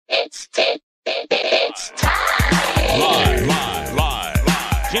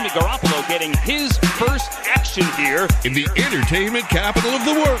Jimmy Garoppolo getting his first action here in the entertainment capital of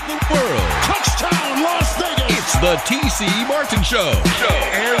the world. Touchdown, Las Vegas! It's the T.C. Martin Show.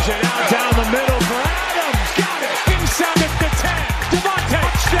 Airs it out down the middle for Adams. Got it! Inside at the 10. Devontae,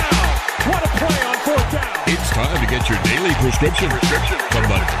 touchdown! What a play on fourth down! It's time to get your daily prescription from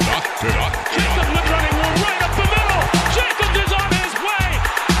the doctor. Jacobs running right up the middle. Jacobs is on his way.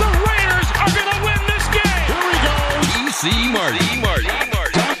 The Raiders are going to win this game. Here we go. T.C. Martin.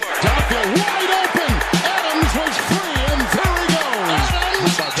 Doctor wide open. Adams was free, and there he goes.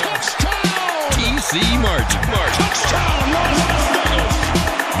 Adams, touchdown. T.C. Martin. Touchdown, Las Vegas.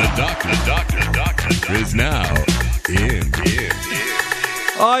 The doctor is now in.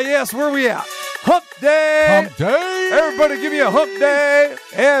 Oh, yes, where we at? Hump day. Hump day. Everybody give me a hump day.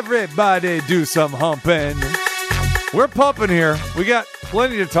 Everybody do some humping. We're pumping here. We got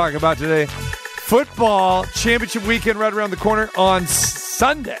plenty to talk about today. Football championship weekend right around the corner on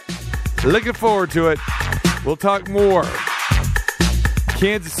Sunday. Looking forward to it. We'll talk more.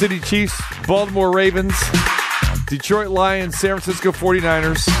 Kansas City Chiefs, Baltimore Ravens, Detroit Lions, San Francisco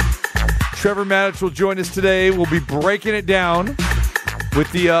 49ers. Trevor Matich will join us today. We'll be breaking it down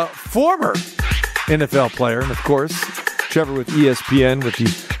with the former NFL player, and of course, Trevor with ESPN with the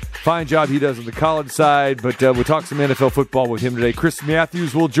fine job he does on the college side. But we'll talk some NFL football with him today. Chris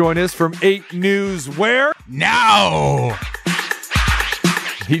Matthews will join us from 8 News. Where? Now.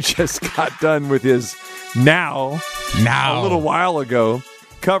 He just got done with his now a little while ago,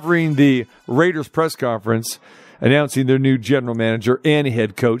 covering the Raiders press conference, announcing their new general manager and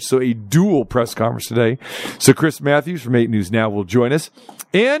head coach. So a dual press conference today. So Chris Matthews from 8 News Now will join us.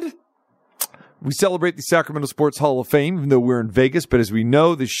 And we celebrate the Sacramento Sports Hall of Fame, even though we're in Vegas. But as we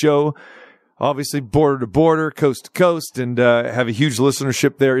know, the show, obviously border to border, coast to coast, and have a huge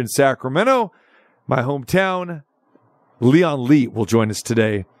listenership there in Sacramento, my hometown. Leon Lee will join us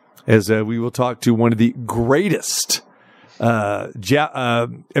today as we will talk to one of the greatest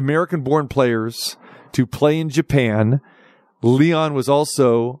American-born players to play in Japan. Leon was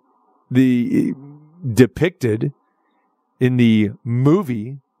also depicted in the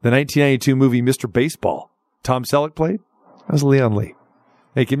movie, the 1992 movie Mr. Baseball. Tom Selleck played. That was Leon Lee.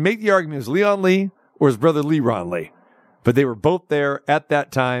 They can make the argument it was Leon Lee or his brother Leron Lee, but they were both there at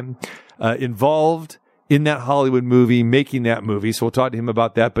that time, involved in that Hollywood movie, making that movie. So we'll talk to him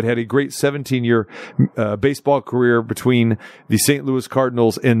about that, but had a great 17-year baseball career between the St. Louis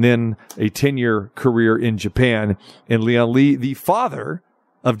Cardinals and then a 10-year career in Japan. And Leon Lee, the father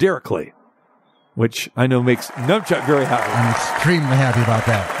of Derek Lee, which I know makes Nunchuck very happy. I'm extremely happy about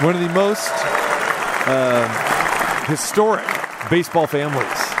that. One of the most historic baseball families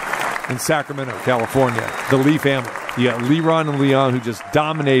in Sacramento, California, the Lee family. You got Leron and Leon, who just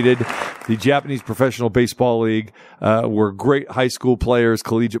dominated the Japanese Professional Baseball League, were great high school players,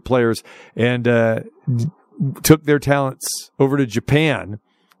 collegiate players, and took their talents over to Japan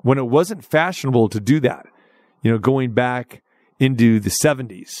when it wasn't fashionable to do that, going back into the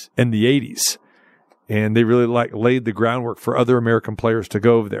 70s and the 80s. And they really laid the groundwork for other American players to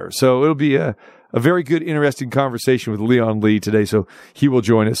go over there. So it'll be a very good, interesting conversation with Leon Lee today. So he will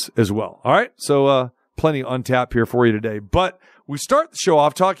join us as well. All right. So plenty on tap here for you today. But we start the show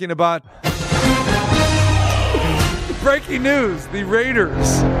off talking about breaking news. The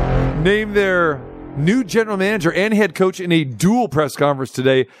Raiders named their new general manager and head coach in a dual press conference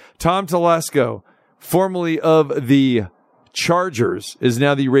today. Tom Telasco, formerly of the Chargers, is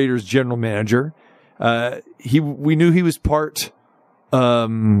now the Raiders general manager. We knew he was part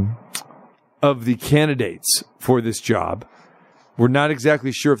of the candidates for this job. We're not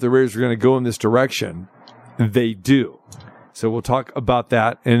exactly sure if the Raiders are going to go in this direction. They do. So we'll talk about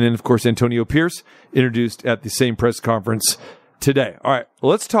that. And then, of course, Antonio Pierce introduced at the same press conference today. All right,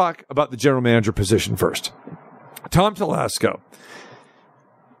 let's talk about the general manager position first. Tom Telasco,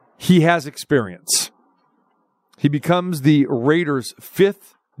 he has experience. He becomes the Raiders'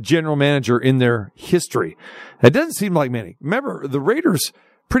 5th general manager in their history. That doesn't seem like many. Remember, the Raiders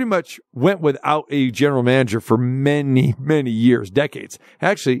pretty much went without a general manager for many, many years, decades.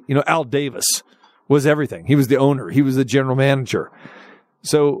 Actually, Al Davis was everything. He was the owner. He was the general manager.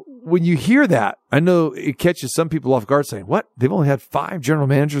 So when you hear that, I know it catches some people off guard saying, what? They've only had 5 general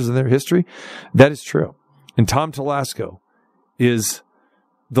managers in their history? That is true. And Tom Telasco is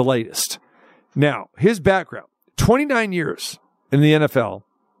the latest. Now, his background, 29 years in the NFL.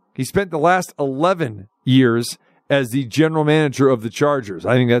 He spent the last 11 years as the general manager of the Chargers.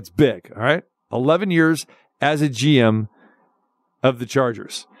 I think that's big, all right? 11 years as a GM of the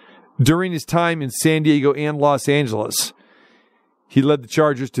Chargers. During his time in San Diego and Los Angeles, he led the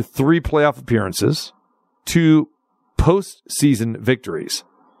Chargers to 3 playoff appearances, 2 postseason victories.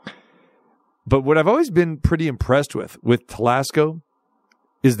 But what I've always been pretty impressed with Telasco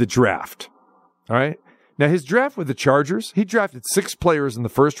is the draft. All right. Now, his draft with the Chargers, he drafted 6 players in the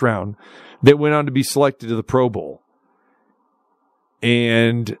first round that went on to be selected to the Pro Bowl.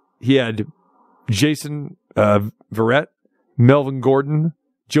 And he had Jason Verrett, Melvin Gordon,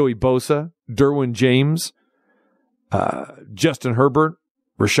 Joey Bosa, Derwin James, Justin Herbert,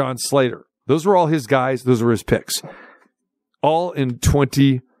 Rashawn Slater. Those were all his guys. Those were his picks. All in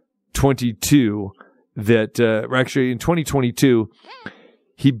 2022 actually in 2022,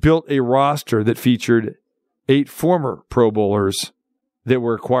 he built a roster that featured 8 former Pro Bowlers that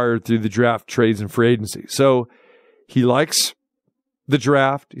were acquired through the draft, trades, and free agency. So he likes the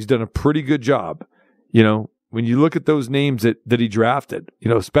draft. He's done a pretty good job. You know, when you look at those names that he drafted, you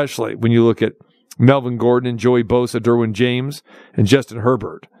know, especially when you look at Melvin Gordon, Joey Bosa, Derwin James, and Justin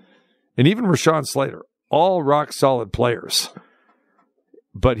Herbert, and even Rashawn Slater, all rock solid players.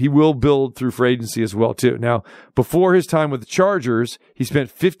 But he will build through free agency as well, too. Now, before his time with the Chargers, he spent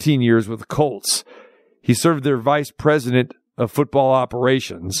 15 years with the Colts. He served their vice president of football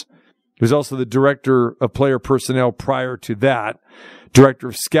operations. He was also the director of player personnel prior to that, director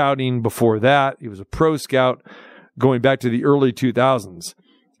of scouting before that. He was a pro scout going back to the early 2000s.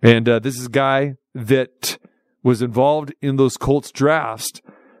 And this is a guy that was involved in those Colts drafts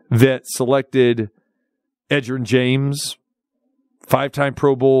that selected Edgerrin James, 5-time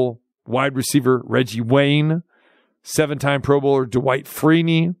Pro Bowl wide receiver Reggie Wayne, 7-time Pro Bowler Dwight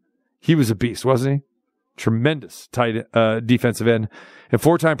Freeney. He was a beast, wasn't he? Tremendous tight defensive end. And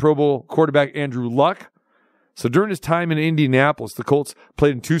 4-time Pro Bowl quarterback Andrew Luck. So during his time in Indianapolis, the Colts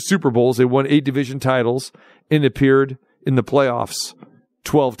played in 2 Super Bowls. They won 8 division titles and appeared in the playoffs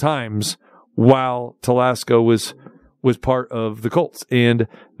 12 times while Telasco was part of the Colts. And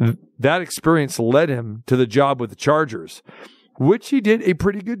that experience led him to the job with the Chargers, which he did a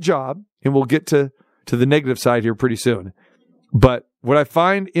pretty good job. And we'll get to the negative side here pretty soon. But what I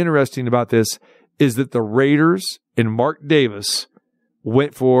find interesting about this is that the Raiders and Mark Davis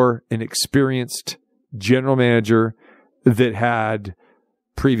went for an experienced general manager that had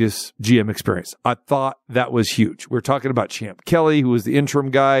previous GM experience. I thought that was huge. We're talking about Champ Kelly, who was the interim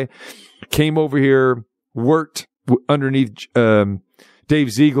guy, came over here, worked underneath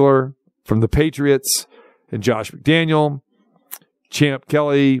Dave Ziegler from the Patriots and Josh McDaniel. Champ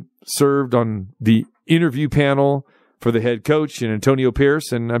Kelly served on the interview panel for the head coach and Antonio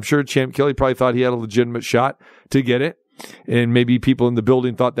Pierce, and I'm sure Champ Kelly probably thought he had a legitimate shot to get it, and maybe people in the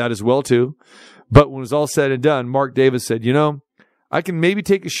building thought that as well too. But when it was all said and done, Mark Davis said, you know, I can maybe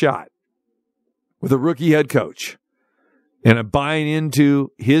take a shot with a rookie head coach, and I'm buying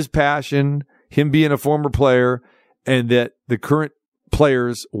into his passion, him being a former player, and that the current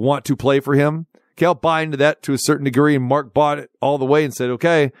players want to play for him. Okay, I'll buy into that to a certain degree, and Mark bought it all the way and said,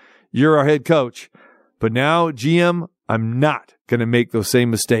 okay, you're our head coach. But now, GM, I'm not going to make those same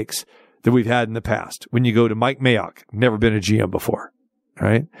mistakes that we've had in the past. When you go to Mike Mayock, never been a GM before, all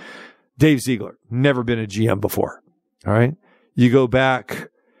right? Dave Ziegler, never been a GM before, all right? You go back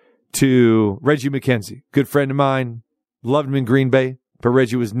to Reggie McKenzie, good friend of mine, loved him in Green Bay, but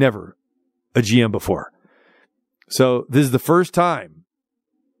Reggie was never a GM before. So this is the first time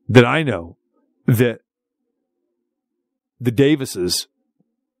that I know that the Davises,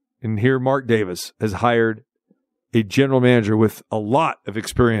 and here Mark Davis has hired a general manager with a lot of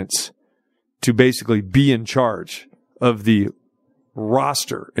experience to basically be in charge of the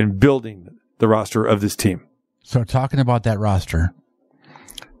roster and building the roster of this team. So talking about that roster,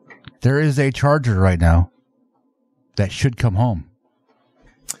 there is a Charger right now that should come home.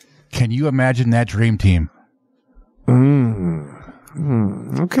 Can you imagine that dream team?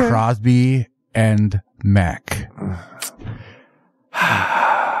 Okay. Crosby and Mack.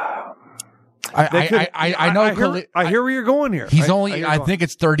 I know. I hear where you're going here. He's I think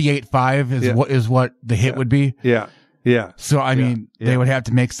it's 38.5 is what the hit would be. Yeah. Yeah. So, I mean, they would have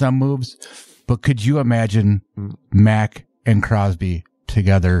to make some moves. But could you imagine Mack and Crosby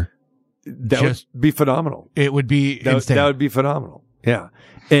together? That would be phenomenal. It would be insane. That would be phenomenal. Yeah.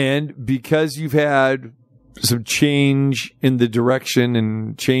 And because you've had some change in the direction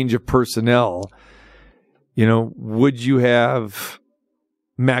and change of personnel, you know, would you have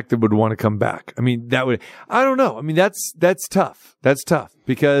Mack that would want to come back? I mean, I don't know. I mean, that's tough. That's tough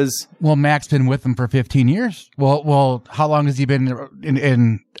because. Well, Mack's been with them for 15 years. Well, how long has he been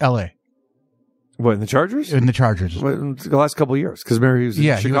in LA? What, in the Chargers? In the Chargers. Well, in the last couple of years. Because remember, he was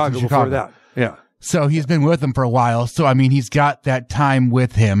in Chicago before that. Yeah. So he's been with them for a while. So, I mean, he's got that time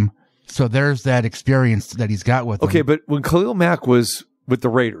with him. So there's that experience that he's got with him. Okay, but when Khalil Mack was with the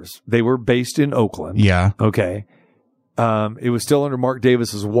Raiders, they were based in Oakland. Yeah. Okay. It was still under Mark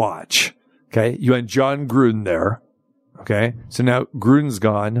Davis's watch. Okay. You had John Gruden there. Okay. So now Gruden's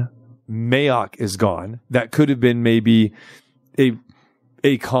gone. Mayock is gone. That could have been maybe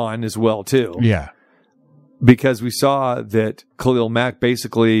a con as well, too. Yeah. Because we saw that Khalil Mack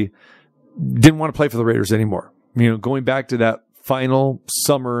basically didn't want to play for the Raiders anymore. Going back to that final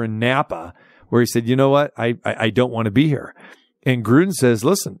summer in Napa where he said, you know what? I don't want to be here. And Gruden says,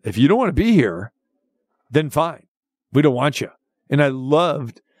 listen, if you don't want to be here, then fine. We don't want you. And I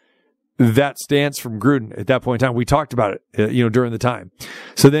loved that stance from Gruden at that point in time. We talked about it, during the time.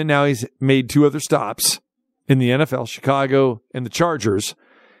 So then now he's made 2 other stops in the NFL, Chicago and the Chargers.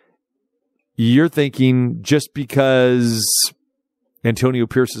 You're thinking just because Antonio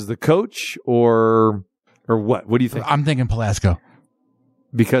Pierce is the coach or what? What do you think? I'm thinking Telasco.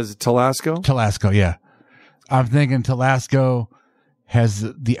 Because Telasco? Telasco, yeah. I'm thinking Telasco has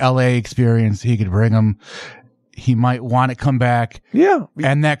the LA experience. He could bring him. He might want to come back. Yeah.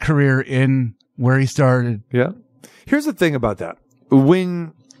 And that career in where he started. Yeah. Here's the thing about that.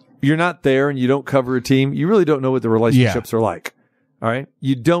 When you're not there and you don't cover a team, you really don't know what the relationships are like. All right.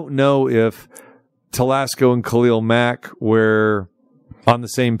 You don't know if Telasco and Khalil Mack were on the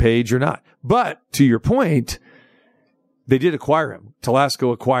same page or not. But to your point, they did acquire him.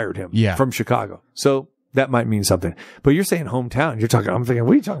 Telasco acquired him from Chicago. So that might mean something. But you're saying hometown. I'm thinking,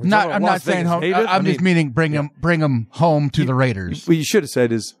 what are you talking about? I'm not saying home. I'm just meaning bring him home to the Raiders. What you should have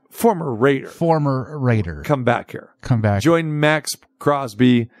said is former Raider. Former Raider. Come back here. Come back. Join Max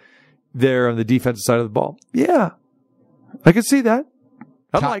Crosby there on the defensive side of the ball. Yeah. I could see that.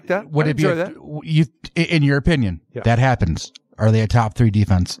 I'd like that. Would it be in your opinion, that happens? Are they a top 3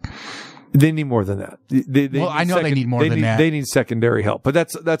 defense? They need more than that. I know they need more than that. They need secondary help, but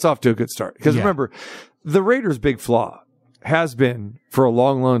that's off to a good start. Because remember, the Raiders' big flaw has been for a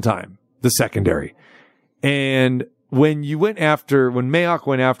long, long time the secondary. And when Mayock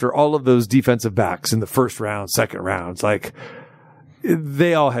went after all of those defensive backs in the first round, second rounds, like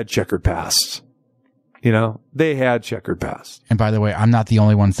they all had checkered past. They had checkered past. And by the way, I'm not the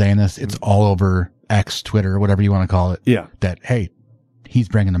only one saying this. It's all over X, Twitter, whatever you want to call it. Yeah. That, hey, he's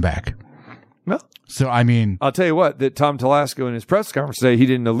bringing them back. Well, so, I mean, I'll tell you what, that Tom Telasco in his press conference today, he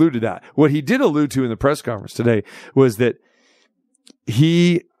didn't allude to that. What he did allude to in the press conference today was that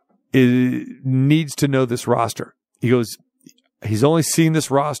he needs to know this roster. He goes, he's only seen this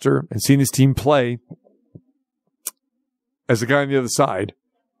roster and seen his team play as a guy on the other side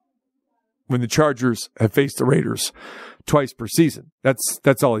when the Chargers have faced the Raiders twice per season.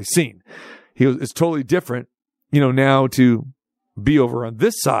 That's all he's seen. He goes, it's totally different, now to be over on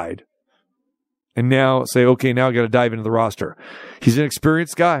this side and now say, okay, now I got to dive into the roster. He's an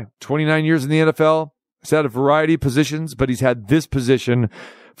experienced guy, 29 years in the NFL. He's had a variety of positions, but he's had this position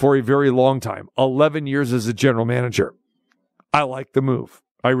for a very long time, 11 years as a general manager. I like the move.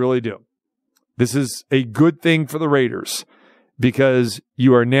 I really do. This is a good thing for the Raiders because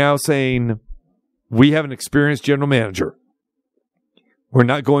you are now saying we have an experienced general manager. We're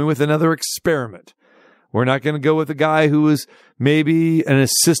not going with another experiment. We're not going to go with a guy who is maybe an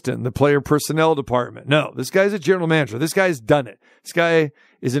assistant in the player personnel department. No, this guy's a general manager. This guy's done it. This guy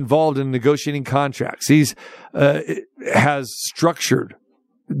is involved in negotiating contracts. He's has structured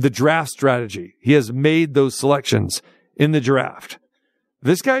the draft strategy. He has made those selections in the draft.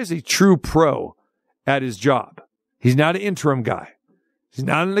 This guy is a true pro at his job. He's not an interim guy. He's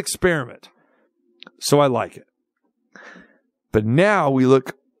not an experiment. So I like it. But now we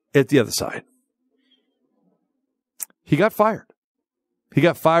look at the other side. He got fired. He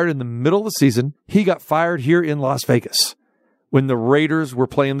got fired in the middle of the season. He got fired here in Las Vegas when the Raiders were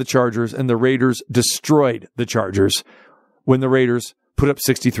playing the Chargers, and the Raiders destroyed the Chargers when the Raiders put up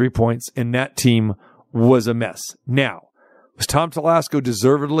 63 points, and that team was a mess. Now, was Tom Telasco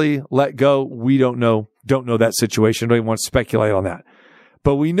deservedly let go? We don't know. Don't know that situation. Don't even want to speculate on that.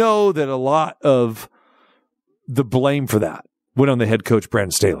 But we know that a lot of the blame for that went on the head coach,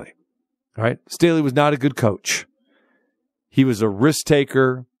 Brandon Staley. All right? Staley was not a good coach. He was a risk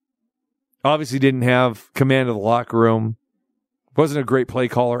taker. Obviously didn't have command of the locker room. Wasn't a great play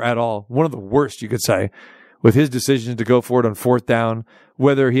caller at all. One of the worst, you could say, with his decisions to go for it on fourth down,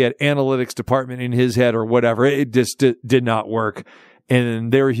 whether he had analytics department in his head or whatever. It just did not work.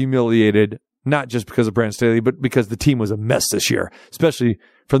 And they were humiliated, not just because of Brandon Staley, but because the team was a mess this year, especially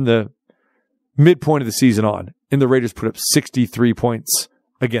from the midpoint of the season on. And the Raiders put up 63 points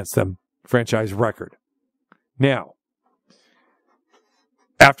against them, franchise record. Now,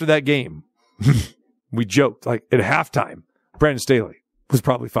 after that game, we joked, like at halftime, Brandon Staley was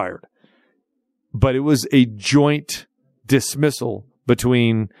probably fired. But it was a joint dismissal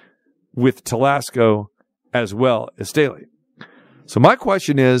with Telasco as well as Staley. So my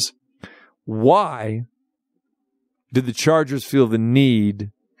question is, why did the Chargers feel the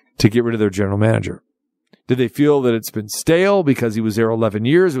need to get rid of their general manager? Did they feel that it's been stale because he was there 11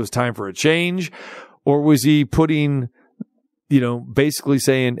 years? It was time for a change? Or was he putting, basically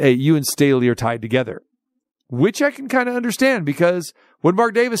saying, hey, you and Staley are tied together? Which I can kind of understand, because what did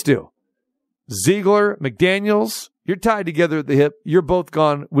Mark Davis do? Ziegler, McDaniels, you're tied together at the hip. You're both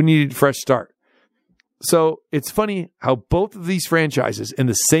gone. We need a fresh start. So it's funny how both of these franchises in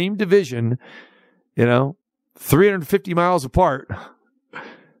the same division, 350 miles apart,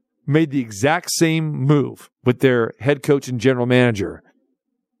 made the exact same move with their head coach and general manager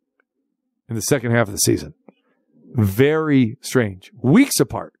in the second half of the season. Very strange. Weeks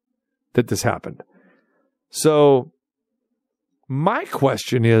apart that this happened. So my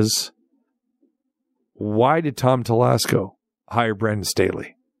question is, why did Tom Telasco hire Brandon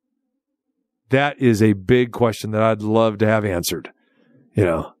Staley? That is a big question that I'd love to have answered.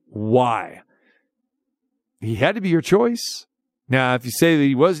 Why? He had to be your choice. Now, if you say that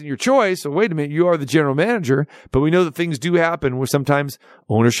he wasn't your choice, well, wait a minute, you are the general manager, but we know that things do happen where sometimes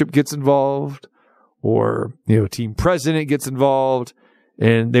ownership gets involved or, team president gets involved,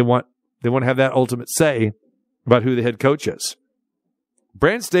 and they want to have that ultimate say about who the head coach is.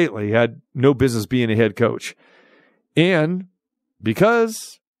 Brandon Staley had no business being a head coach. And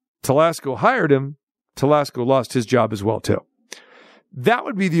because Telasco hired him, Telasco lost his job as well, too. That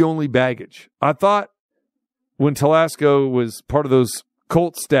would be the only baggage. I thought when Telasco was part of those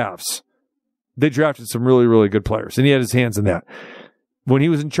Colts staffs, they drafted some really, really good players, and he had his hands in that. When he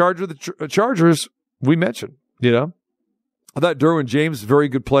was in charge of the Chargers, we mentioned, I thought Derwin James, very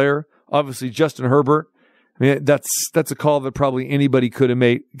good player. Obviously, Justin Herbert. I mean, that's a call that probably anybody could have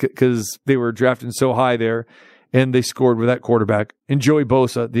made because they were drafting so high there, and they scored with that quarterback. And Joey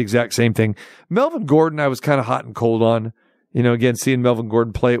Bosa, the exact same thing. Melvin Gordon, I was kind of hot and cold on. Again, seeing Melvin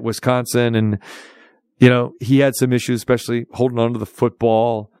Gordon play at Wisconsin, and he had some issues, especially holding on to the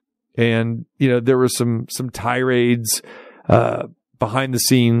football. And, there were some tirades behind the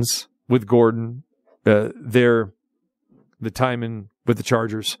scenes with Gordon, the time with the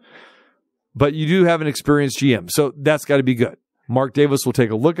Chargers. But you do have an experienced GM, so that's got to be good. Mark Davis will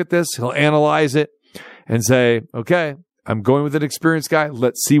take a look at this. He'll analyze it and say, okay, I'm going with an experienced guy.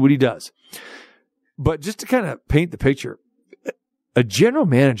 Let's see what he does. But just to kind of paint the picture, a general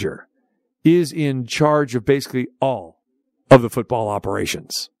manager is in charge of basically all of the football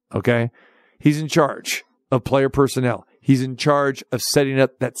operations, okay? He's in charge of player personnel. He's in charge of setting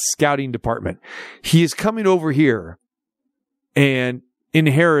up that scouting department. He is coming over here and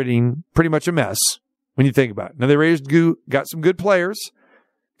inheriting pretty much a mess when you think about it. Now, they got some good players,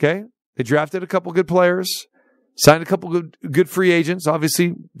 okay? They drafted a couple good players, signed a couple good free agents.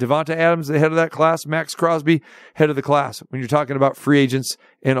 Obviously, Devonta Adams, the head of that class, Max Crosby, head of the class, when you're talking about free agents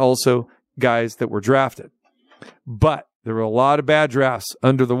and also guys that were drafted. But there were a lot of bad drafts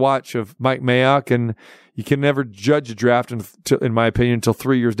under the watch of Mike Mayock, and you can never judge a draft, in my opinion, until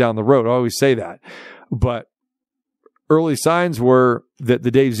 3 years down the road. I always say that. But early signs were that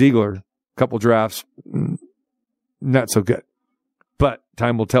the Dave Ziegler couple drafts, not so good. But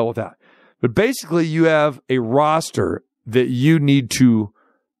time will tell with that. But basically, you have a roster that you need to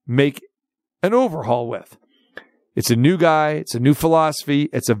make an overhaul with. It's a new guy. It's a new philosophy.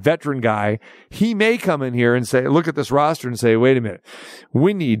 It's a veteran guy. He may come in here and say, look at this roster and say, wait a minute,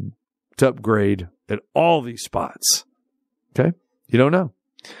 we need to upgrade at all these spots. Okay? You don't know.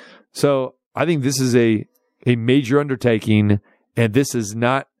 So I think this is a major undertaking, and this is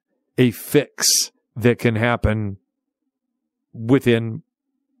not a fix that can happen within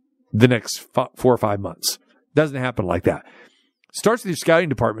the next 4 or 5 months. Doesn't happen like that. Starts with your scouting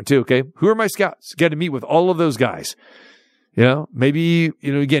department too, okay? Who are my scouts? Get to meet with all of those guys. Maybe,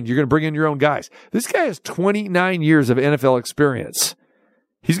 again, you're going to bring in your own guys. This guy has 29 years of NFL experience.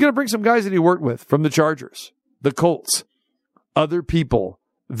 He's going to bring some guys that he worked with from the Chargers, the Colts, other people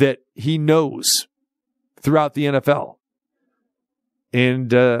that he knows throughout the NFL.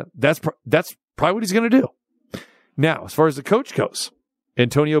 And that's probably what he's going to do. Now, as far as the coach goes,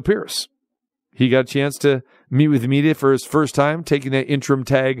 Antonio Pierce, he got a chance to meet with the media for his first time, taking that interim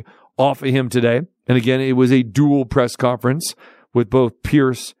tag off of him today. And again, it was a dual press conference with both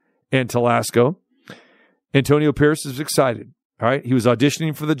Pierce and Telasco. Antonio Pierce is excited. All right. He was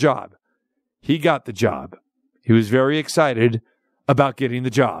auditioning for the job. He got the job. He was very excited about getting the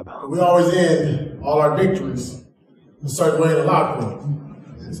job. We always end all our victories a certain way in the locker room.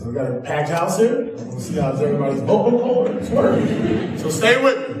 So we got a packed house here. We'll see how everybody's vocal cord is working. So stay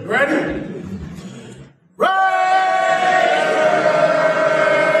with me. You ready?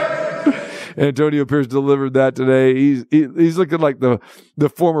 Antonio Pierce delivered that today. He's looking like the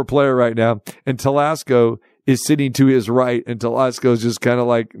former player right now. And Telasco is sitting to his right, and Telasco is just kind of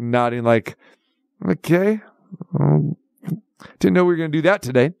like nodding like, okay. Didn't know we were going to do that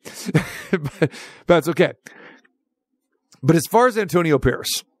today. but it's okay. But as far as Antonio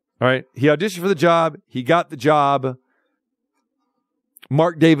Pierce, all right, he auditioned for the job. He got the job.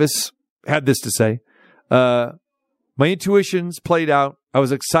 Mark Davis had this to say. My intuitions played out. I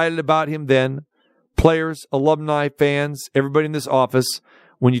was excited about him then. Players, alumni, fans, everybody in this office.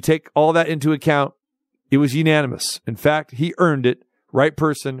 When you take all that into account, it was unanimous. In fact, he earned it. Right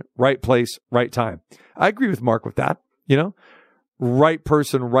person, right place, right time. I agree with Mark with that. Right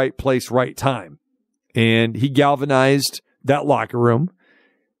person, right place, right time. And he galvanized that locker room.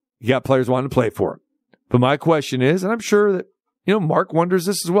 You got players wanting to play for him. But my question is, and I'm sure that, Mark wonders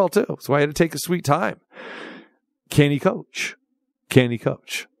this as well too. So I had to take a sweet time. Can he coach? Can he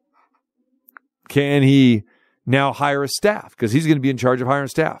coach? Can he now hire a staff? Because he's going to be in charge of hiring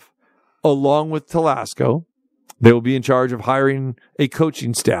staff. Along with Telasco, they will be in charge of hiring a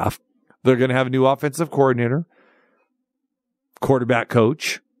coaching staff. They're going to have a new offensive coordinator, quarterback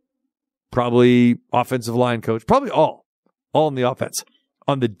coach, probably offensive line coach, probably all in the offense.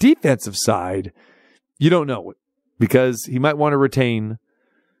 On the defensive side, you don't know, because he might want to retain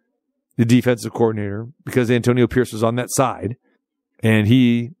the defensive coordinator because Antonio Pierce was on that side and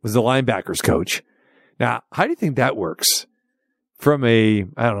he was the linebackers coach. Now, how do you think that works from a,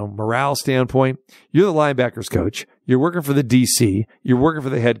 morale standpoint? You're the linebackers coach. You're working for the DC. You're working for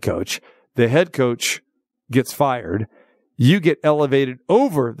the head coach. The head coach gets fired. You get elevated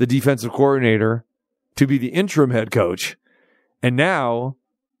over the defensive coordinator to be the interim head coach. And now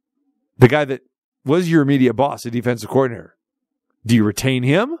the guy that was your immediate boss, the defensive coordinator, do you retain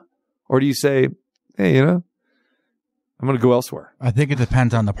him or do you say, hey, I'm going to go elsewhere? I think it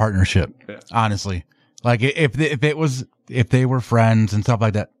depends on the partnership, honestly. Like if they were friends and stuff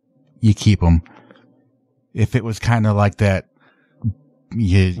like that, you keep them. If it was kind of like that,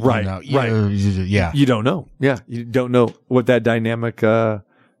 you don't know. Yeah, you don't know what that dynamic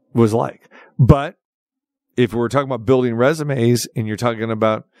was like. But if we're talking about building resumes and you're talking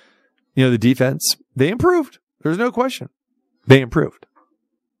about, the defense, they improved. There's no question. They improved.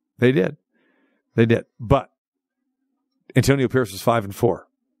 They did. But Antonio Pierce was 5-4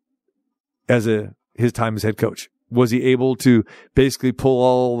 as his time as head coach. Was he able to basically pull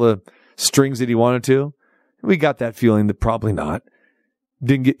all the strings that he wanted to? We got that feeling that probably not.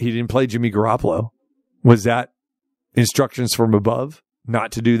 He didn't play Jimmy Garoppolo. Was that instructions from above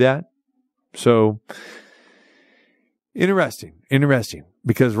not to do that? So interesting.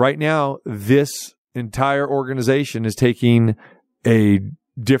 Because right now, this entire organization is taking a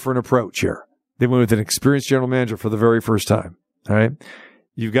different approach here. They went with an experienced general manager for the very first time. All right.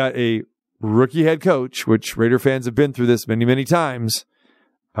 You've got a rookie head coach, which Raider fans have been through this many, many times.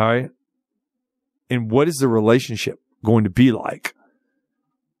 All right. And what is the relationship going to be like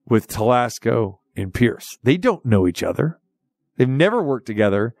with Telasco and Pierce? They don't know each other. They've never worked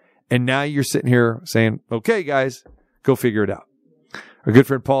together. And now you're sitting here saying, okay, guys, go figure it out. Our good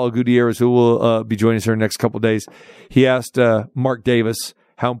friend Paul Gutierrez, who will be joining us here in the next couple of days, he asked Mark Davis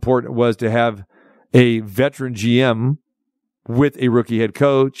how important it was to have a veteran GM with a rookie head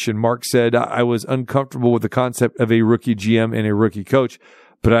coach. And Mark said, I was uncomfortable with the concept of a rookie GM and a rookie coach,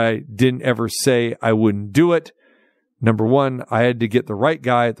 but I didn't ever say I wouldn't do it. Number one, I had to get the right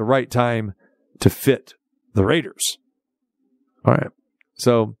guy at the right time to fit the Raiders. All right.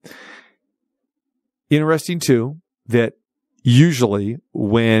 So interesting too, that usually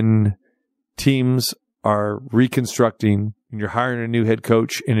when teams are reconstructing and you're hiring a new head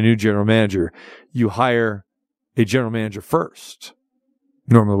coach and a new general manager, you hire a general manager first.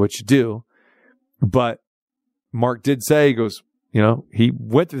 Normally what you do. But Mark did say, he goes, he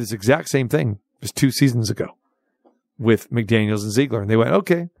went through this exact same thing just 2 seasons ago with McDaniels and Ziegler. And they went,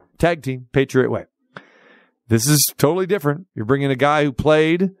 okay, tag team, Patriot way. This is totally different. You're bringing a guy who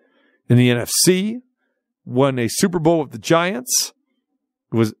played in the NFC, won a Super Bowl with the Giants,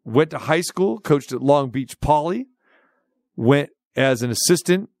 went to high school, coached at Long Beach Poly, went as an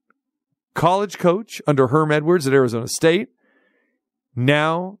assistant college coach under Herm Edwards at Arizona State.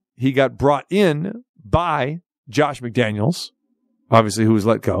 Now he got brought in by Josh McDaniels, obviously, who was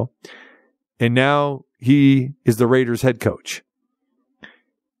let go. And now he is the Raiders head coach.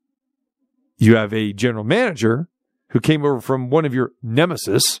 You have a general manager who came over from one of your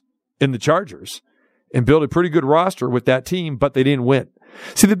nemesis in the Chargers and built a pretty good roster with that team, but they didn't win.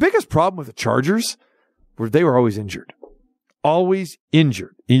 See, the biggest problem with the Chargers was they were always injured. Always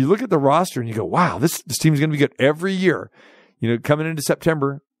injured. And you look at the roster and you go, wow, this team's going to be good every year. Coming into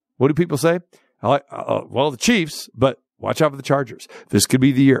September, What do people say? Well, the Chiefs, but watch out for the Chargers. This could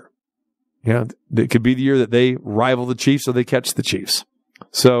be the year. It could be the year that they rival the Chiefs or they catch the Chiefs.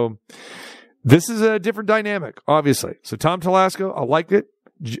 So this is a different dynamic, obviously. So Tom Telasco, I like it.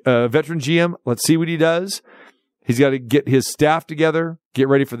 Veteran GM, let's see what he does. He's got to get his staff together, get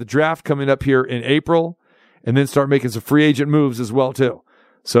ready for the draft coming up here in April, and then start making some free agent moves as well, too.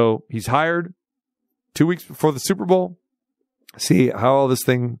 So he's hired 2 weeks before the Super Bowl. See how all this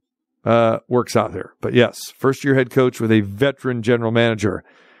thing works out there. But yes, first-year head coach with a veteran general manager.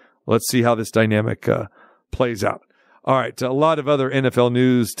 Let's see how this dynamic plays out. All right, a lot of other NFL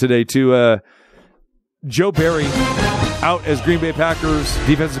news today, too. Joe Barry out as Green Bay Packers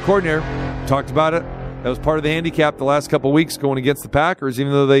defensive coordinator. Talked about it. That was part of the handicap the last couple of weeks going against the Packers,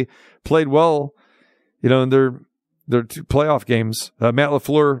 even though they played well, in their 2 playoff games. Matt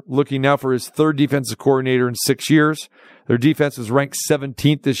LaFleur looking now for his 3rd defensive coordinator in 6 years. Their defense was ranked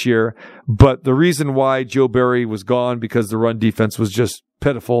 17th this year, but the reason why Joe Barry was gone because the run defense was just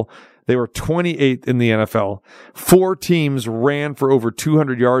pitiful. They were 28th in the NFL. 4 teams ran for over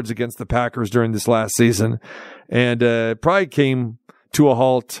 200 yards against the Packers during this last season, and probably came to a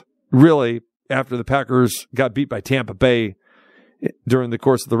halt really after the Packers got beat by Tampa Bay during the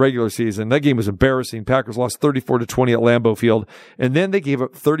course of the regular season. That game was embarrassing. Packers lost 34-20 at Lambeau Field, and then they gave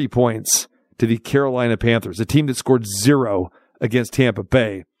up 30 points to the Carolina Panthers, a team that scored 0 against Tampa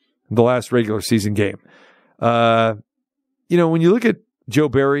Bay in the last regular season game. When you look at Joe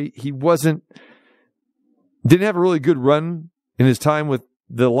Barry, he didn't have a really good run in his time with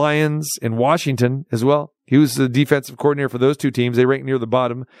the Lions and Washington as well. He was the defensive coordinator for those 2 teams. They ranked near the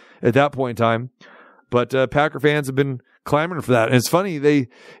bottom at that point in time. But Packer fans have been clamoring for that. And it's funny,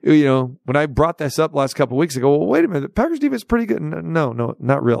 when I brought this up last couple of weeks ago, well, wait a minute, the Packers defense is pretty good. No,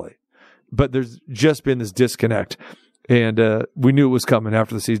 not really. But there's just been this disconnect. And we knew it was coming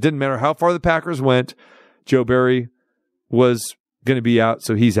after the season. Didn't matter how far the Packers went, Joe Barry was going to be out,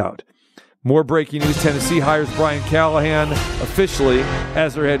 so he's out. More breaking news. Tennessee hires Brian Callahan officially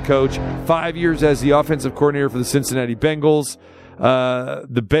as their head coach. 5 years as the offensive coordinator for the Cincinnati Bengals. The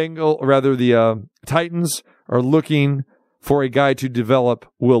Titans are looking for a guy to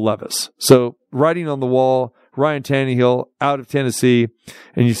develop Will Levis. So writing on the wall, Ryan Tannehill out of Tennessee,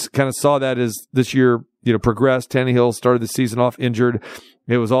 and you kind of saw that as this year progressed. Tannehill started the season off injured.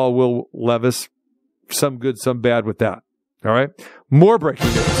 It was all Will Levis. Some good, some bad with that. All right. More breaking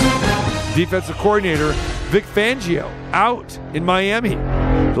news. Defensive coordinator Vic Fangio out in Miami.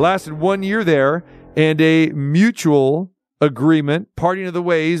 It lasted 1 year there, and a mutual agreement, parting of the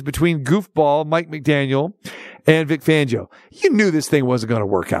ways between goofball Mike McDaniel and Vic Fangio. You knew this thing wasn't going to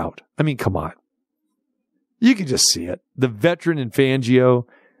work out. I mean, come on. You could just see it. The veteran in Fangio,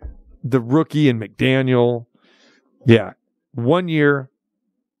 the rookie in McDaniel. Yeah. 1 year,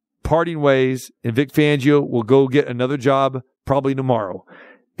 parting ways, and Vic Fangio will go get another job probably tomorrow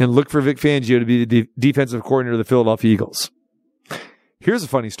and look for Vic Fangio to be the defensive coordinator of the Philadelphia Eagles. Here's a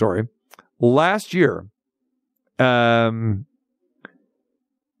funny story. Last year, after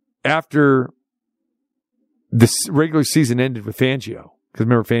this regular season ended with Fangio, because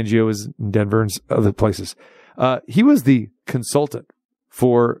remember Fangio was in Denver and other places, he was the consultant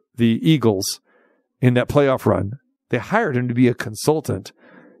for the Eagles in that playoff run. They hired him to be a consultant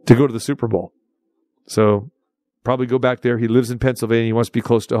to go to the Super Bowl. So probably go back there. He lives in Pennsylvania. He wants to be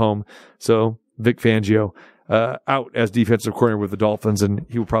close to home. So Vic Fangio out as defensive coordinator with the Dolphins, and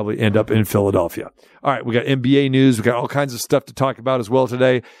he will probably end up in Philadelphia. All right, we got NBA news. We got all kinds of stuff to talk about as well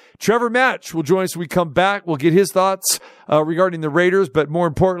today. Trevor Matich will join us when we come back. We'll get his thoughts regarding the Raiders, but more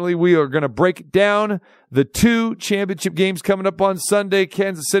importantly, we are going to break down the 2 championship games coming up on Sunday,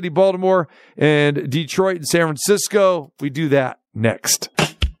 Kansas City, Baltimore, and Detroit and San Francisco. We do that next.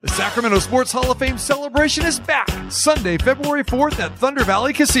 The Sacramento Sports Hall of Fame celebration is back Sunday, February 4th at Thunder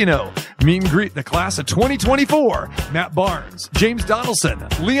Valley Casino. Meet and greet the class of 2024. Matt Barnes, James Donaldson,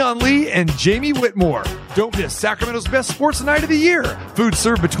 Leon Lee, and Jamie Whitmore. Don't miss Sacramento's best sports night of the year. Food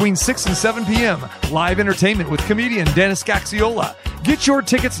served between 6 and 7 p.m. Live entertainment with comedian Dennis Gaxiola. Get your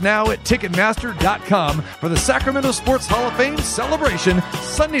tickets now at Ticketmaster.com for the Sacramento Sports Hall of Fame celebration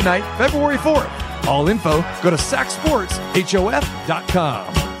Sunday night, February 4th. All info, go to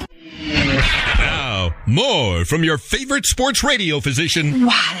SacSportsHof.com. Now, more from your favorite sports radio physician.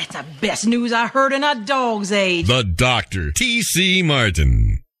 Wow, that's the best news I heard in a dog's age. The Dr. T.C.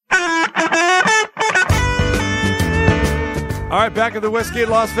 Martin. All right, back at the Westgate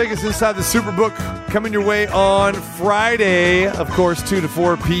Las Vegas inside the Superbook, coming your way on Friday, of course, 2 to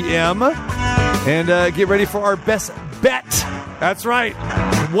 4 p.m. And get ready for our best bet. That's right.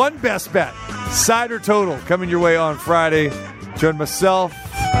 One best bet. Cider Total coming your way on Friday. Join myself,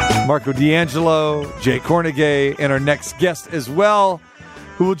 Marco D'Angelo, Jay Cornegay, and our next guest as well,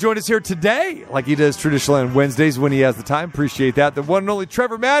 who will join us here today, like he does traditionally on Wednesdays when he has the time. Appreciate that. The one and only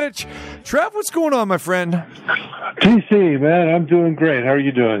Trevor Matich. Trev, what's going on, my friend? TC, man, I'm doing great. How are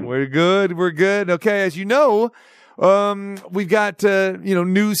you doing? We're good. We're good. Okay, as you know, we've got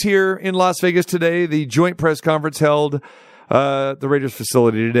news here in Las Vegas today. The joint press conference held the Raiders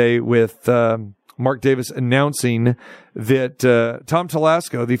facility today with Mark Davis announcing that Tom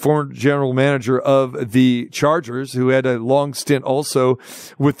Telasco, the former general manager of the Chargers, who had a long stint also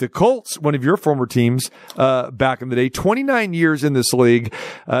with the Colts, one of your former teams back in the day, 29 years in this league,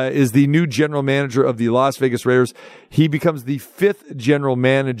 is the new general manager of the Las Vegas Raiders. He becomes the 5th general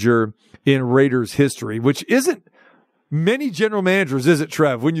manager in Raiders history, which isn't many general managers, is it,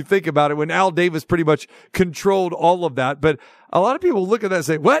 Trev, when you think about it, when Al Davis pretty much controlled all of that. But a lot of people look at that and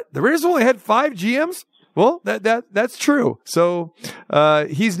say, what? The Raiders only had 5 GMs? Well, that's true. So,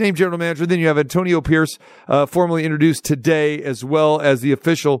 he's named general manager. Then you have Antonio Pierce, formally introduced today, as well as the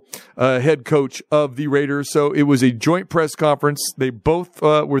official, head coach of the Raiders. So it was a joint press conference. They both,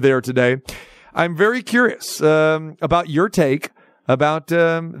 were there today. I'm very curious, about your take about,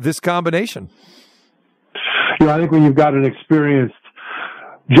 this combination. I think when you've got an experienced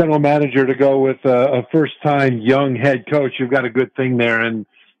general manager to go with a first-time young head coach, you've got a good thing there. And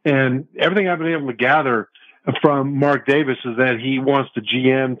everything I've been able to gather from Mark Davis is that he wants the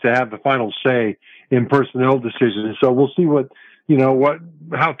GM to have the final say in personnel decisions. So we'll see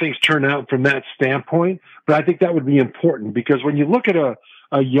how things turn out from that standpoint. But I think that would be important because when you look at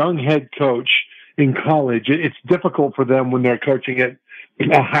a young head coach in college, it's difficult for them when they're coaching at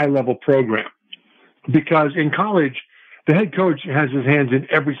a high-level program. Because in college, the head coach has his hands in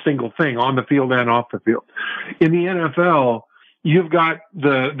every single thing on the field and off the field. In the NFL, you've got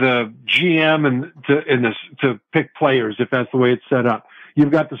the GM to pick players if that's the way it's set up.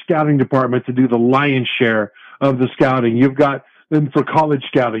 You've got the scouting department to do the lion's share of the scouting. You've got then for college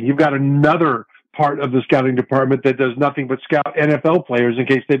scouting, you've got another part of the scouting department that does nothing but scout NFL players in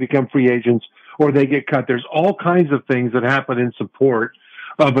case they become free agents or they get cut. There's all kinds of things that happen in support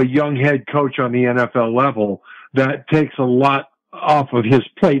of a young head coach on the NFL level that takes a lot off of his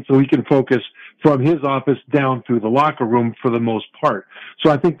plate so he can focus from his office down through the locker room for the most part.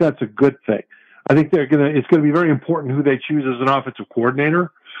 So I think that's a good thing. I think it's going to be very important who they choose as an offensive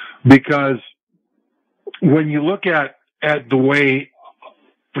coordinator because when you look at the way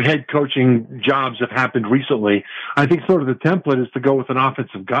head coaching jobs have happened recently, I think sort of the template is to go with an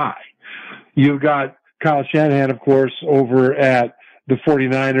offensive guy. You've got Kyle Shanahan, of course, over at the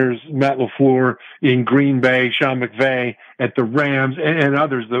 49ers, Matt LaFleur in Green Bay, Sean McVay at the Rams, and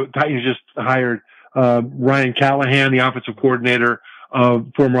others. The Titans just hired Ryan Callahan, the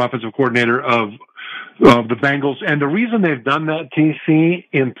former offensive coordinator of the Bengals. And the reason they've done that, TC,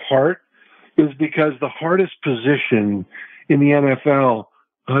 in part, is because the hardest position in the NFL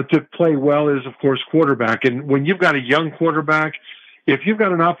to play well is, of course, quarterback. And when you've got a young quarterback, if you've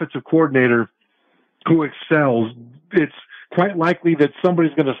got an offensive coordinator who excels, it's quite likely that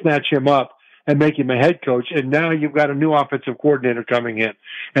somebody's going to snatch him up and make him a head coach. And now you've got a new offensive coordinator coming in.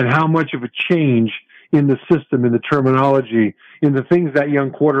 And how much of a change in the system, in the terminology, in the things that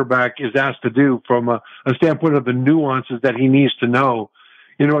young quarterback is asked to do from a standpoint of the nuances that he needs to know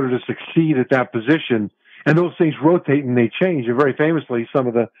in order to succeed at that position. And those things rotate and they change. And very famously, some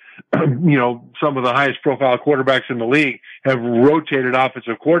of the highest profile quarterbacks in the league have rotated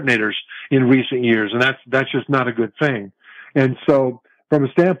offensive coordinators in recent years. And that's just not a good thing. And so from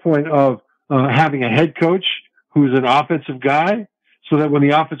a standpoint of having a head coach who's an offensive guy, so that when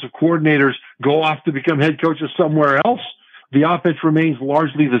the offensive coordinators go off to become head coaches somewhere else, the offense remains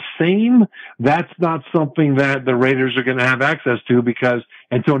largely the same. That's not something that the Raiders are going to have access to because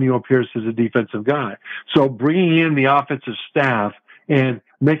Antonio Pierce is a defensive guy. So bringing in the offensive staff and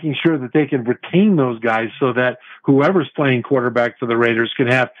making sure that they can retain those guys so that whoever's playing quarterback for the Raiders can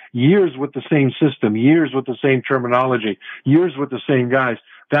have years with the same system, years with the same terminology, years with the same guys.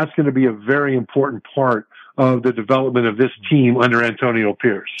 That's going to be a very important part of the development of this team under Antonio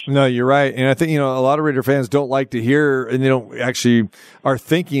Pierce. No, you're right. And I think, a lot of Raider fans don't like to hear, and they don't actually are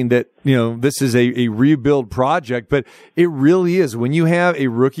thinking that, this is a rebuild project, but it really is. When you have a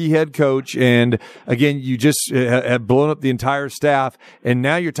rookie head coach and again, you just have blown up the entire staff and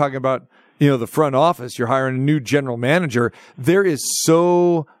now you're talking about, the front office, you're hiring a new general manager. There is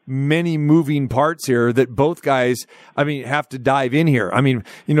so many moving parts here that both guys, have to dive in here.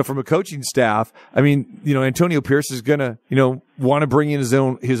 From a coaching staff, Antonio Pierce is going to, want to bring in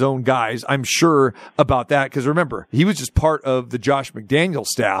his own guys. I'm sure about that because remember, he was just part of the Josh McDaniels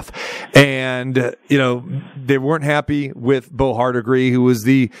staff, and they weren't happy with Bo Hardegree, who was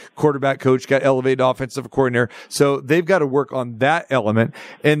the quarterback coach, got elevated offensive coordinator. So they've got to work on that element,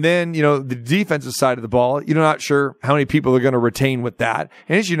 and then the defensive side of the ball. You're not sure how many people are going to retain with that,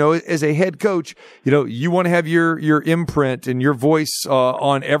 and as you know, as a head coach, you want to have your imprint and your voice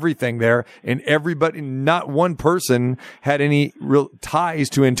on everything there, and everybody, not one person had any real ties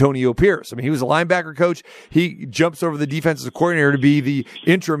to Antonio Pierce. He was a linebacker coach. He jumps over the defensive coordinator to be the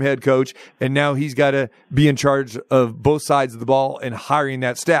interim head coach, and now he's got to be in charge of both sides of the ball and hiring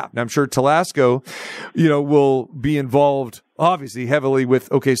that staff. Now, I'm sure Telasco, will be involved obviously heavily with,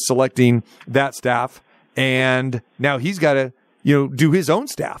 selecting that staff, and now he's got to, do his own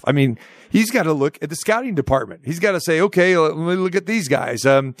staff. He's got to look at the scouting department. He's got to say, okay, let me look at these guys.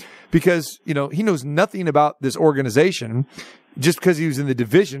 Because, he knows nothing about this organization. Just because he was in the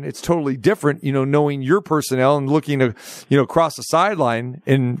division, it's totally different, knowing your personnel and looking, across the sideline,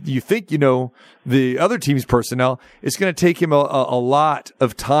 and you think, the other team's personnel. It's going to take him a lot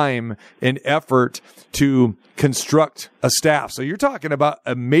of time and effort to construct a staff. So you're talking about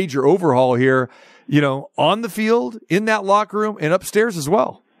a major overhaul here, on the field, in that locker room, and upstairs as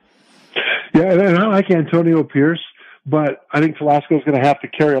well. Yeah, and I like Antonio Pierce, but I think Telasco is going to have to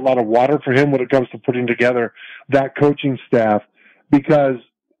carry a lot of water for him when it comes to putting together that coaching staff, because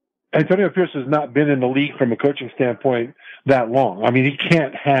Antonio Pierce has not been in the league from a coaching standpoint that long. He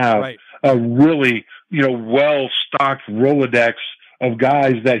can't have a really, well-stocked Rolodex of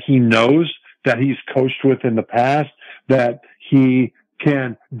guys that he knows, that he's coached with in the past, that he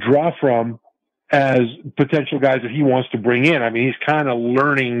can draw from as potential guys that he wants to bring in. He's kind of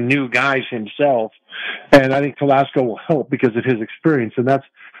learning new guys himself, and I think Telasco will help because of his experience, and that's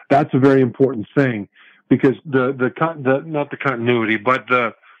a very important thing, because the not the continuity, but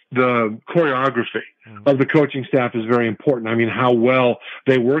the choreography of the coaching staff is very important. How well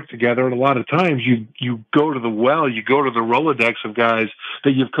they work together, and a lot of times you go to the Rolodex of guys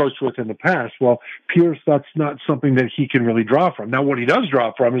that you've coached with in the past. Well, Pierce, that's not something that he can really draw from. Now, what he does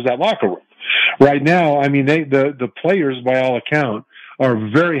draw from is that locker room. Right now, the players, by all account, are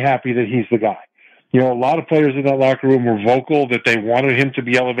very happy that he's the guy. A lot of players in that locker room were vocal that they wanted him to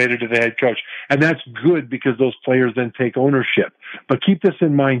be elevated to the head coach. And that's good because those players then take ownership. But keep this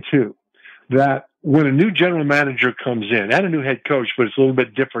in mind, too, that when a new general manager comes in, and a new head coach, but it's a little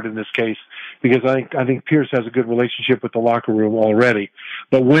bit different in this case, because I think Pierce has a good relationship with the locker room already.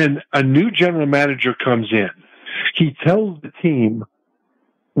 But when a new general manager comes in, he tells the team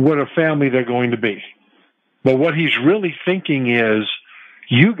what a family they're going to be. But what he's really thinking is,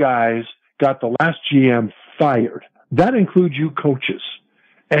 you guys got the last GM fired. That includes you coaches.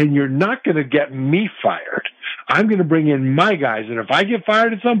 And you're not going to get me fired. I'm going to bring in my guys. And if I get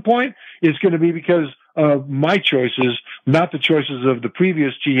fired at some point, it's going to be because of my choices, not the choices of the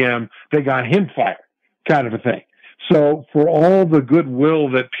previous GM that got him fired, kind of a thing. So for all the goodwill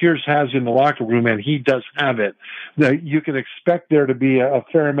that Pierce has in the locker room, and he does have it, that you can expect there to be a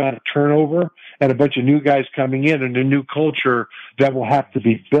fair amount of turnover and a bunch of new guys coming in and a new culture that will have to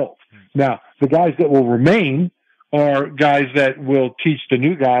be built. Now, the guys that will remain are guys that will teach the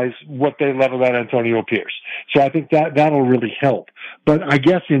new guys what they love about Antonio Pierce. So I think that'll really help. But I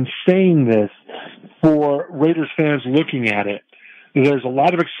guess in saying this, for Raiders fans looking at it, there's a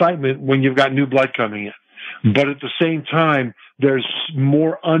lot of excitement when you've got new blood coming in. But at the same time, there's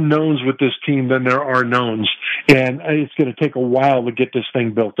more unknowns with this team than there are knowns. And it's going to take a while to get this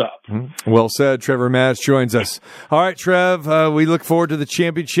thing built up. Well said. Trevor Matich joins us. All right, Trev, we look forward to the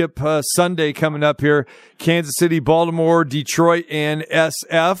championship Sunday coming up here. Kansas City, Baltimore, Detroit, and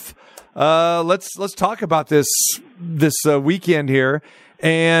SF. Let's talk about this weekend here.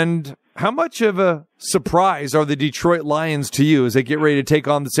 And how much of a surprise are the Detroit Lions to you as they get ready to take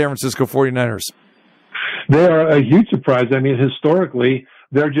on the San Francisco 49ers? They are a huge surprise. Historically,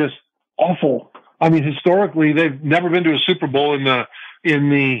 they're just awful. Historically, they've never been to a Super Bowl in the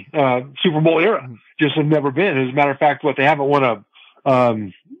Super Bowl era. Just have never been. As a matter of fact, they haven't won a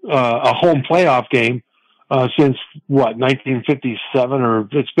home playoff game since 1957, or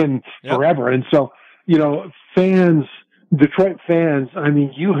it's been forever. And so, fans, Detroit fans,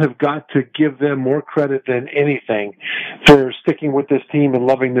 you have got to give them more credit than anything for sticking with this team and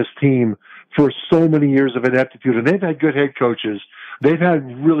loving this team for so many years of ineptitude. And they've had good head coaches. They've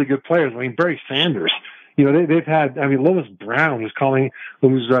had really good players. Barry Sanders, they've had, Lois Brown who's calling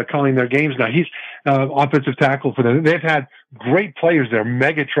their games now. offensive tackle for them. They've had great players there.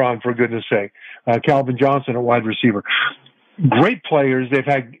 Megatron, for goodness sake. Calvin Johnson at wide receiver. Great players. They've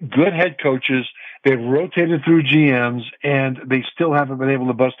had good head coaches. They've rotated through GMs, and they still haven't been able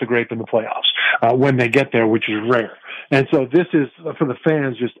to bust a grape in the playoffs when they get there, which is rare. And so this is, for the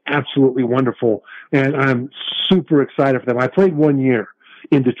fans, just absolutely wonderful. And I'm super excited for them. I played 1 year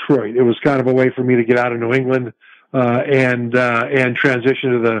in Detroit. It was kind of a way for me to get out of New England and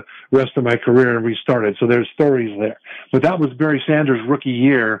transition to the rest of my career and restarted. So there's stories there. But that was Barry Sanders' rookie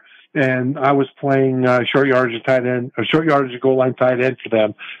year, and I was playing short yardage goal line tight end for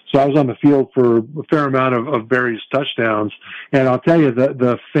them. So I was on the field for a fair amount of Barry's touchdowns. And I'll tell you,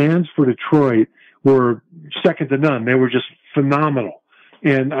 the fans for Detroit were second to none. They were just phenomenal.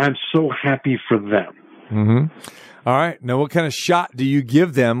 And I'm so happy for them. Mm-hmm. All right. Now, what kind of shot do you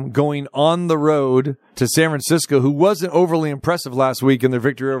give them going on the road to San Francisco, who wasn't overly impressive last week in their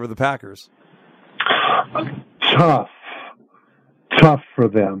victory over the Packers? Tough for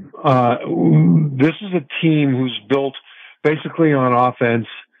them. This is a team who's built basically on offense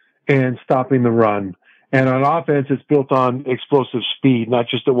and stopping the run. And on offense, it's built on explosive speed, not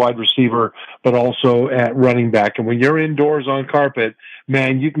just at wide receiver, but also at running back. And when you're indoors on carpet,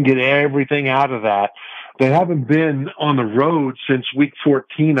 man, you can get everything out of that. They haven't been on the road since week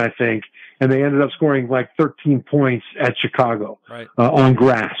 14, I think, and they ended up scoring like 13 points at Chicago on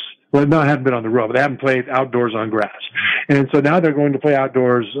grass. Well, no, I haven't been on the road, but they haven't played outdoors on grass. And so now they're going to play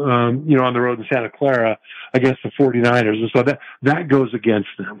outdoors, on the road in Santa Clara against the 49ers. And so that goes against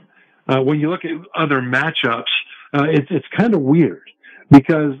them. When you look at other matchups, it's kind of weird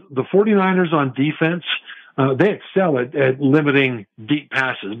because the 49ers on defense, they excel at limiting deep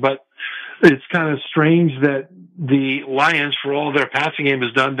passes, but it's kind of strange that the Lions, for all their passing game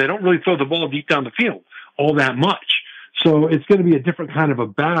is done, they don't really throw the ball deep down the field all that much. So it's going to be a different kind of a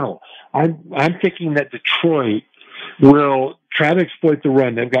battle. I'm thinking that Detroit will try to exploit the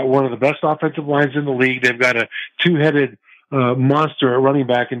run. They've got one of the best offensive lines in the league. They've got a two-headed monster at running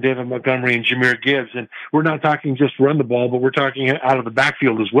back in David Montgomery and Jahmyr Gibbs. And we're not talking just run the ball, but we're talking out of the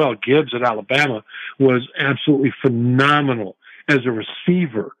backfield as well. Gibbs at Alabama was absolutely phenomenal as a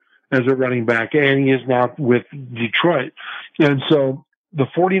receiver, as a running back, and he is now with Detroit. And so the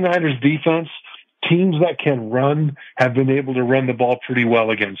 49ers defense, teams that can run have been able to run the ball pretty well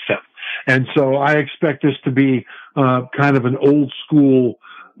against them. And so I expect this to be kind of an old school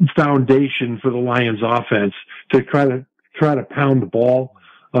foundation for the Lions offense to try to pound the ball.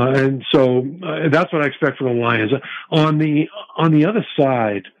 And so that's what I expect from the Lions. On the other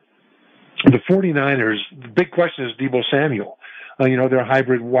side, the 49ers, the big question is Deebo Samuel. They're a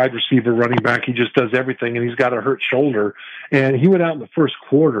hybrid wide receiver running back. He just does everything, and he's got a hurt shoulder. And he went out in the first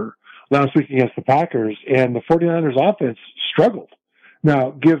quarter last week against the Packers, and the 49ers offense struggled.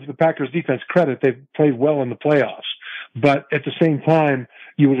 Now, give the Packers defense credit. They've played well in the playoffs. But at the same time,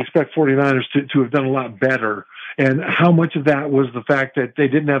 you would expect 49ers to have done a lot better. And how much of that was the fact that they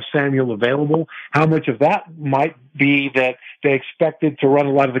didn't have Samuel available? How much of that might be that they expected to run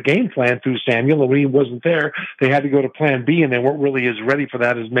a lot of the game plan through Samuel, and when he wasn't there, they had to go to plan B, and they weren't really as ready for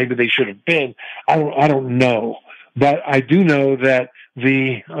that as maybe they should have been. I don't know. But I do know that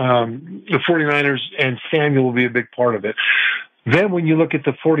the 49ers and Samuel will be a big part of it. Then when you look at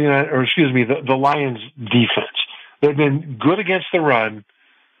the Lions defense, they've been good against the run,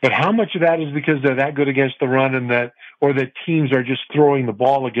 but how much of that is because they're that good against the run or that teams are just throwing the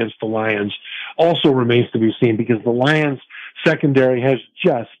ball against the Lions also remains to be seen, because the Lions secondary has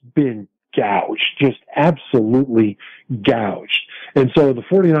just been gouged, just absolutely gouged. And so the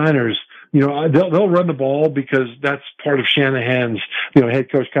 49ers, they'll run the ball because that's part of Shanahan's,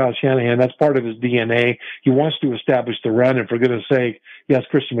 head coach Kyle Shanahan, that's part of his DNA. He wants to establish the run, and for goodness sake, he has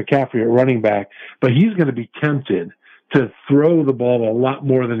Christian McCaffrey at running back, but he's going to be tempted to throw the ball a lot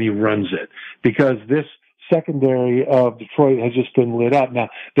more than he runs it, because this secondary of Detroit has just been lit up. Now,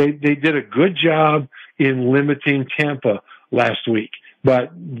 they did a good job in limiting Tampa last week,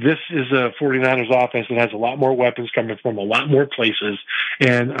 but this is a 49ers offense that has a lot more weapons coming from a lot more places.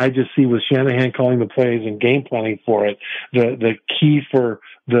 And I just see with Shanahan calling the plays and game planning for it, the key for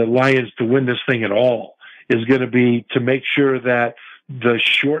the Lions to win this thing at all is going to be to make sure that the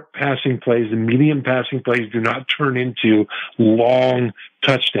short passing plays and medium passing plays do not turn into long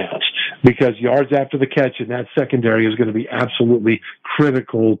touchdowns, because yards after the catch in that secondary is going to be absolutely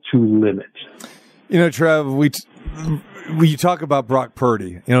critical to limit. Trev, when you talk about Brock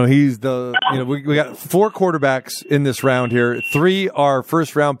Purdy, he's we got 4 quarterbacks in this round here. 3 are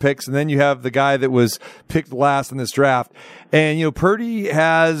first round picks, and then you have the guy that was picked last in this draft. And, Purdy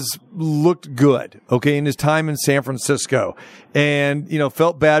has looked good, in his time in San Francisco, and,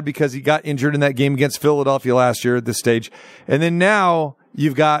 felt bad because he got injured in that game against Philadelphia last year at this stage. And then now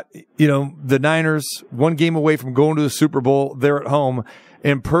you've got, the Niners 1 game away from going to the Super Bowl. They're at home.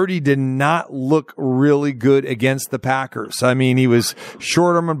 And Purdy did not look really good against the Packers. I mean, he was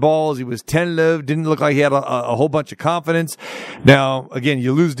short on balls. He was tentative. Didn't look like he had a whole bunch of confidence. Now, again,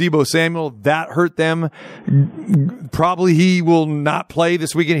 you lose Deebo Samuel. That hurt them. Probably he will not play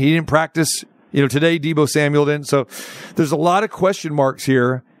this weekend. He didn't practice, today. Deebo Samuel didn't. So there's a lot of question marks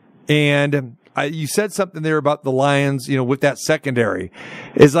here. And you said something there about the Lions, with that secondary.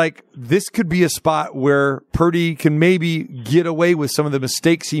 Is like, this could be a spot where Purdy can maybe get away with some of the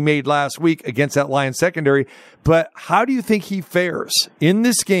mistakes he made last week against that Lions secondary. But how do you think he fares in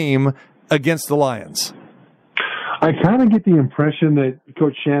this game against the Lions? I kind of get the impression that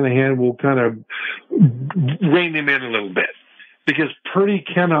Coach Shanahan will kind of rein him in a little bit, because Purdy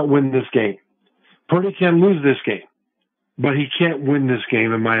cannot win this game. Purdy can lose this game, but he can't win this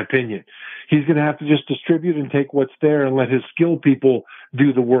game, in my opinion. He's going to have to just distribute and take what's there and let his skilled people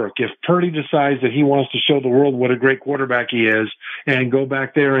do the work. If Purdy decides that he wants to show the world what a great quarterback he is and go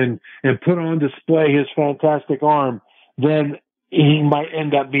back there and put on display his fantastic arm, then he might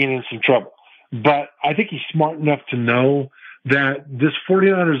end up being in some trouble. But I think he's smart enough to know that this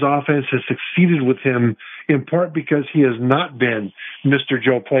 49ers offense has succeeded with him in part because he has not been Mr.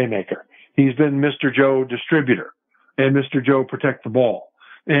 Joe Playmaker. He's been Mr. Joe Distributor and Mr. Joe Protect the Ball.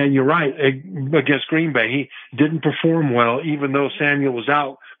 And you're right, against Green Bay, he didn't perform well, even though Samuel was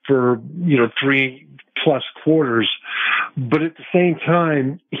out for, 3+ quarters. But at the same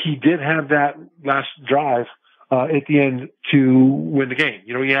time, he did have that last drive at the end to win the game.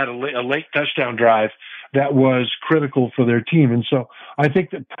 He had a late touchdown drive that was critical for their team. And so I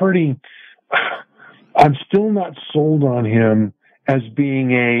think that Purdy, I'm still not sold on him as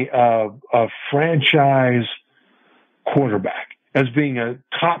being a franchise quarterback, as being a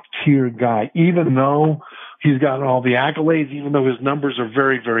top-tier guy, even though he's got all the accolades, even though his numbers are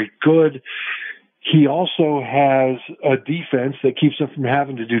very, very good. He also has a defense that keeps him from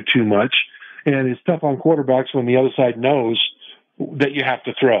having to do too much, and it's tough on quarterbacks when the other side knows that you have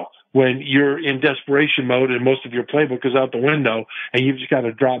to throw. When you're in desperation mode and most of your playbook is out the window and you've just got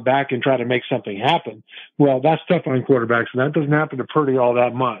to drop back and try to make something happen, well, that's tough on quarterbacks, and that doesn't happen to Purdy all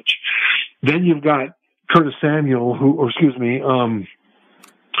that much. Then you've got Curtis Samuel,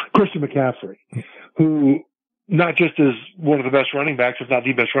 Christian McCaffrey, who not just is one of the best running backs, if not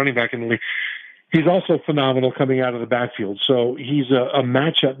the best running back in the league, he's also phenomenal coming out of the backfield. So he's a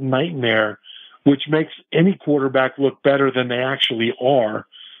matchup nightmare, which makes any quarterback look better than they actually are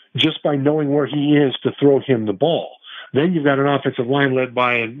just by knowing where he is to throw him the ball. Then you've got an offensive line led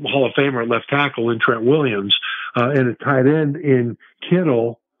by a Hall of Famer at left tackle in Trent Williams, and a tight end in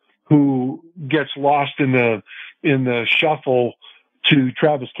Kittle, who gets lost in the shuffle to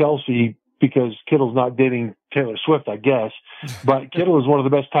Travis Kelce because Kittle's not dating Taylor Swift, I guess. But Kittle is one of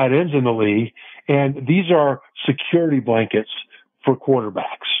the best tight ends in the league, and these are security blankets for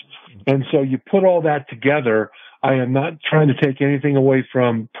quarterbacks. And so you put all that together. I am not trying to take anything away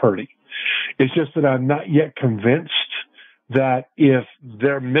from Purdy. It's just that I'm not yet convinced that if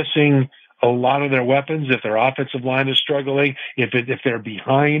they're missing a lot of their weapons, if their offensive line is struggling, if they're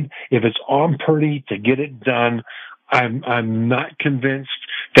behind, if it's on Purdy to get it done, I'm not convinced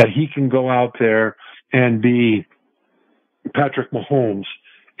that he can go out there and be Patrick Mahomes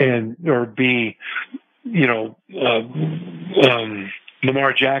or be,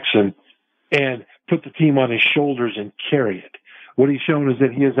 Lamar Jackson and put the team on his shoulders and carry it. What he's shown is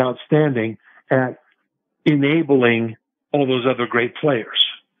that he is outstanding at enabling all those other great players.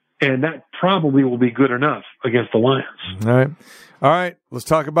 And that probably will be good enough against the Lions. All right. Let's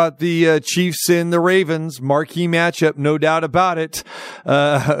talk about the Chiefs and the Ravens. Marquee matchup, no doubt about it.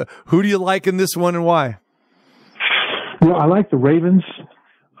 Who do you like in this one and why? Well, I like the Ravens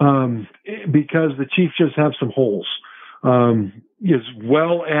because the Chiefs just have some holes. As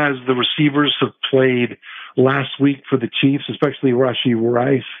well as the receivers have played last week for the Chiefs, especially Rashee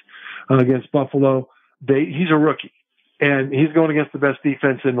Rice against Buffalo, he's a rookie. And he's going against the best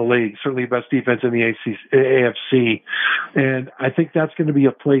defense in the league, certainly the best defense in the AFC. And I think that's going to be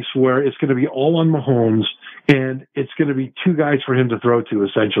a place where it's going to be all on Mahomes, and it's going to be 2 guys for him to throw to,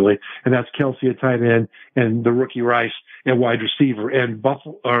 essentially. And that's Kelce at tight end and the rookie Rice at wide receiver. And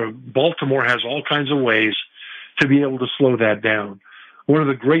Baltimore has all kinds of ways to be able to slow that down. One of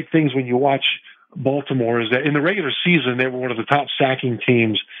the great things when you watch Baltimore is that in the regular season, they were one of the top sacking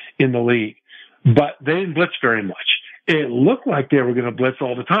teams in the league, but they didn't blitz very much. It looked like they were going to blitz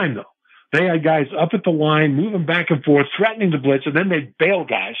all the time, though. They had guys up at the line, moving back and forth, threatening to blitz, and then they'd bail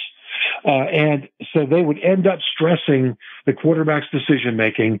guys. And so they would end up stressing the quarterback's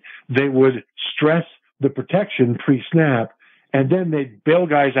decision-making. They would stress the protection pre-snap, and then they'd bail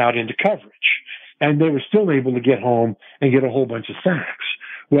guys out into coverage. And they were still able to get home and get a whole bunch of sacks.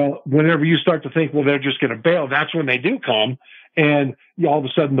 Well, whenever you start to think, well, they're just going to bail, that's when they do come. And all of a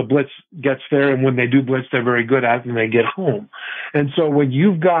sudden the blitz gets there. And when they do blitz, they're very good at it and they get home. And so when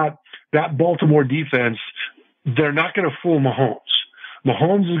you've got that Baltimore defense, they're not going to fool Mahomes.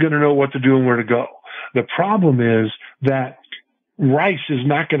 Mahomes is going to know what to do and where to go. The problem is that Rice is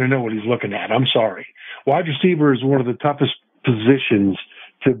not going to know what he's looking at. I'm sorry. Wide receiver is one of the toughest positions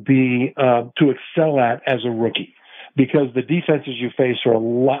to be, to excel at as a rookie, because the defenses you face are a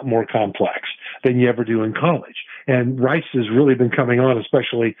lot more complex than you ever do in college. And Rice has really been coming on,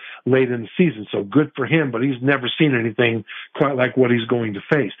 especially late in the season. So good for him, but he's never seen anything quite like what he's going to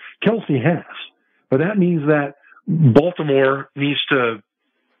face. Kelsey has, but that means that Baltimore needs to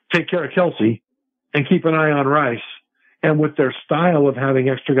take care of Kelsey and keep an eye on Rice. And with their style of having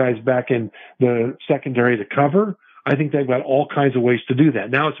extra guys back in the secondary to cover, I think they've got all kinds of ways to do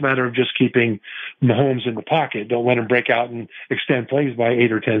that. Now it's a matter of just keeping Mahomes in the pocket. Don't let him break out and extend plays by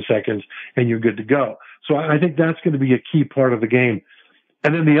 8 or 10 seconds, and you're good to go. So I think that's going to be a key part of the game.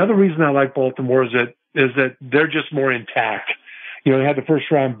 And then the other reason I like Baltimore is that they're just more intact. You know, they had the first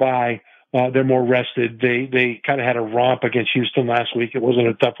round bye. They're more rested. They kind of had a romp against Houston last week. It wasn't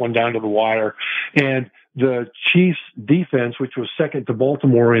a tough one down to the wire. And the Chiefs defense, which was second to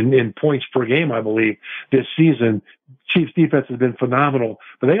Baltimore in points per game, I believe, this season, Chiefs defense has been phenomenal,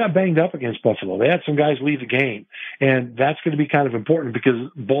 but they got banged up against Buffalo. They had some guys leave the game, and that's going to be kind of important because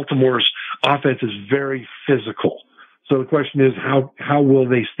Baltimore's offense is very physical. So the question is, how will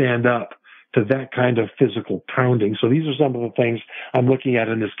they stand up to that kind of physical pounding? So these are some of the things I'm looking at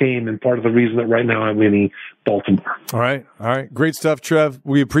in this game, and part of the reason that right now I'm leaning Baltimore. All right. Great stuff, Trev.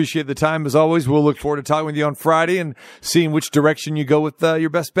 We appreciate the time as always. We'll look forward to talking with you on Friday and seeing which direction you go with your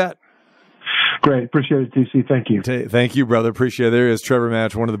best bet. Great. Appreciate it, TC. Thank you. Thank you, brother. Appreciate it. There is Trevor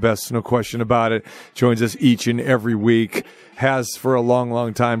Matich, one of the best, no question about it. Joins us each and every week. Has for a long,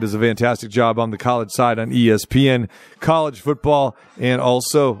 long time. Does a fantastic job on the college side on ESPN, college football, and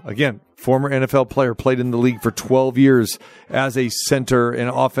also, again, former NFL player, played in the league for 12 years as a center and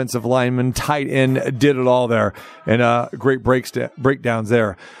offensive lineman, tight end, did it all there. And great breakdowns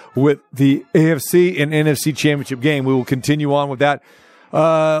there. With the AFC and NFC Championship game, we will continue on with that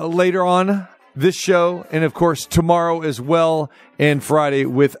later on this show, and of course tomorrow as well, and Friday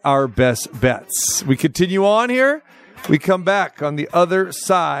with our best bets. We continue on here. We come back on the other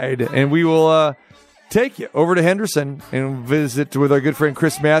side, and we will take you over to Henderson and visit with our good friend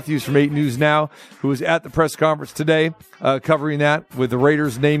Chris Matthews from 8 News Now, who was at the press conference today covering that with the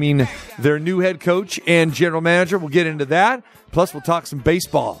Raiders naming their new head coach and general manager. We'll get into that. Plus, we'll talk some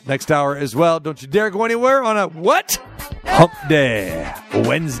baseball next hour as well. Don't you dare go anywhere on a what? Hump Day,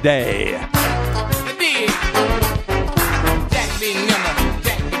 Wednesday. Jack being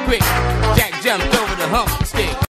Jack the Quick.